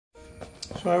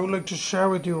So I would like to share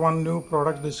with you one new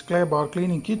product, this clay bar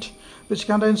cleaning kit, which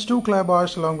contains 2 clay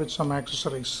bars along with some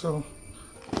accessories. So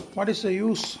what is the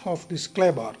use of this clay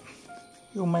bar,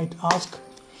 you might ask.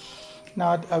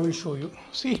 Now I will show you.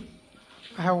 See,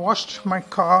 I have washed my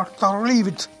car thoroughly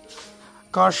with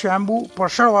car shampoo.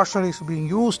 Pressure washer is being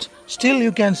used. Still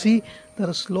you can see there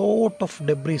is a lot of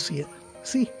debris here.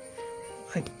 See,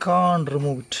 I can't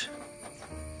remove it.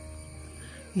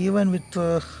 Even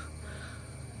with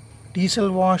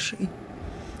diesel wash,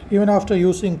 even after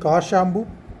using car shampoo,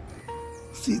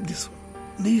 see this,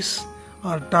 these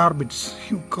are tar bits.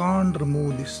 You can't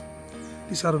remove this.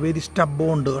 These are very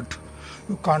stubborn dirt.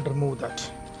 You can't remove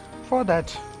that. For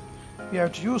that, you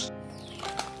have to use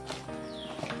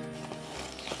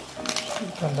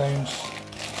contains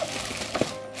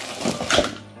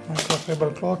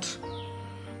microfiber cloth,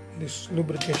 this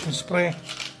lubrication spray,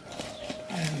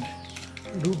 and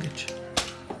you do get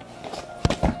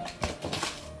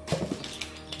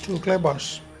 2 clay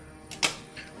bars.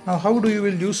 Now how do you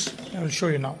will use? I will show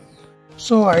you now.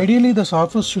 So ideally the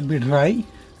surface should be dry,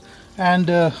 and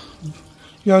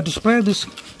you have to spray this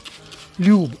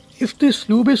lube. If this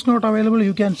lube is not available,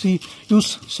 you can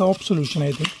use soap solution,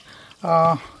 I think.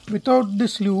 Without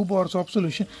this lube or soap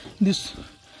solution, this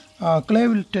clay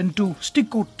will tend to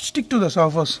stick to the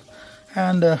surface,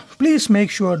 and please make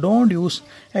sure don't use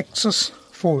excess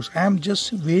force. I am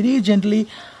just very gently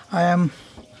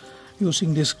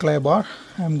using this clay bar.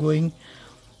 I am going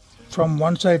from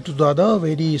one side to the other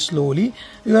very slowly.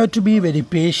 You have to be very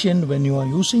patient when you are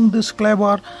using this clay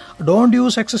bar. Don't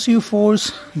use excessive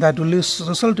force, that will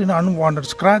result in unwanted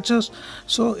scratches.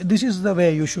 So this is the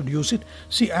way you should use it.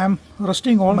 See, I am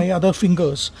resting all my other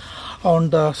fingers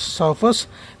on the surface.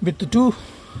 With the 2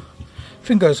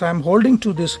 fingers I am holding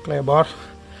to this clay bar,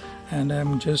 and I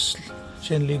am just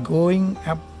gently going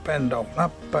up and down,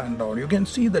 up and down. You can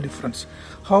see the difference,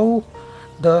 how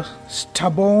the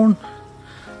stubborn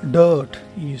dirt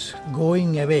is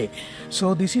going away.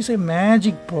 So this is a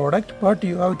magic product, but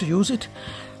you have to use it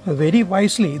very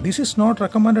wisely. This is not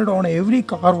recommended on every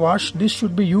car wash. This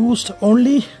should be used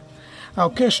only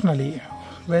occasionally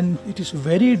when it is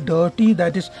very dirty,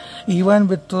 that is, even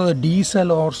with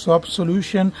diesel or soap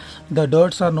solution the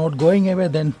dirts are not going away,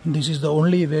 then this is the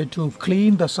only way to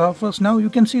clean the surface. Now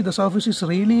you can see the surface is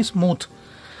really smooth.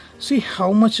 See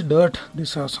how much dirt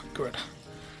this has acquired.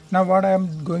 Now what I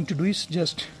am going to do is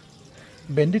just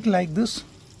bend it like this,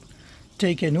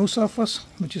 take a new surface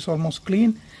which is almost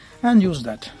clean, and use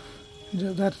that.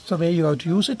 That's the way you have to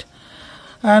use it.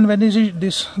 And when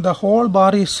the whole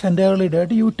bar is entirely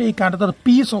dirty, you take another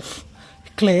piece of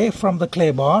clay from the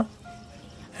clay bar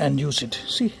and use it.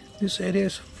 See, this area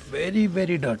is very,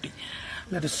 very dirty.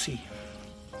 Let us see.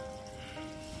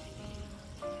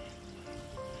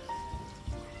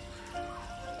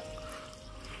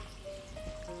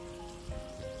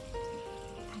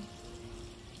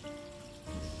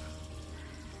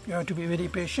 You have to be very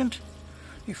patient.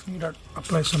 If you need to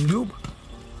apply some lube,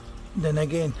 then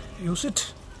again use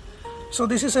it. So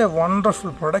this is a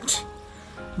wonderful product.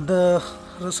 The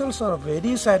results are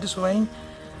very satisfying.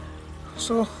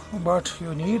 So, but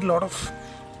you need a lot of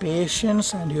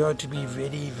patience, and you have to be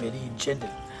very, very gentle.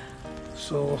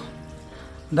 So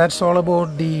that's all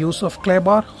about the use of clay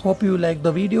bar. Hope you like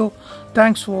the video.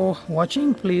 Thanks for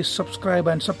watching. Please subscribe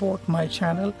and support my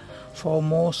channel for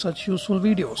more such useful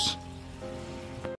videos.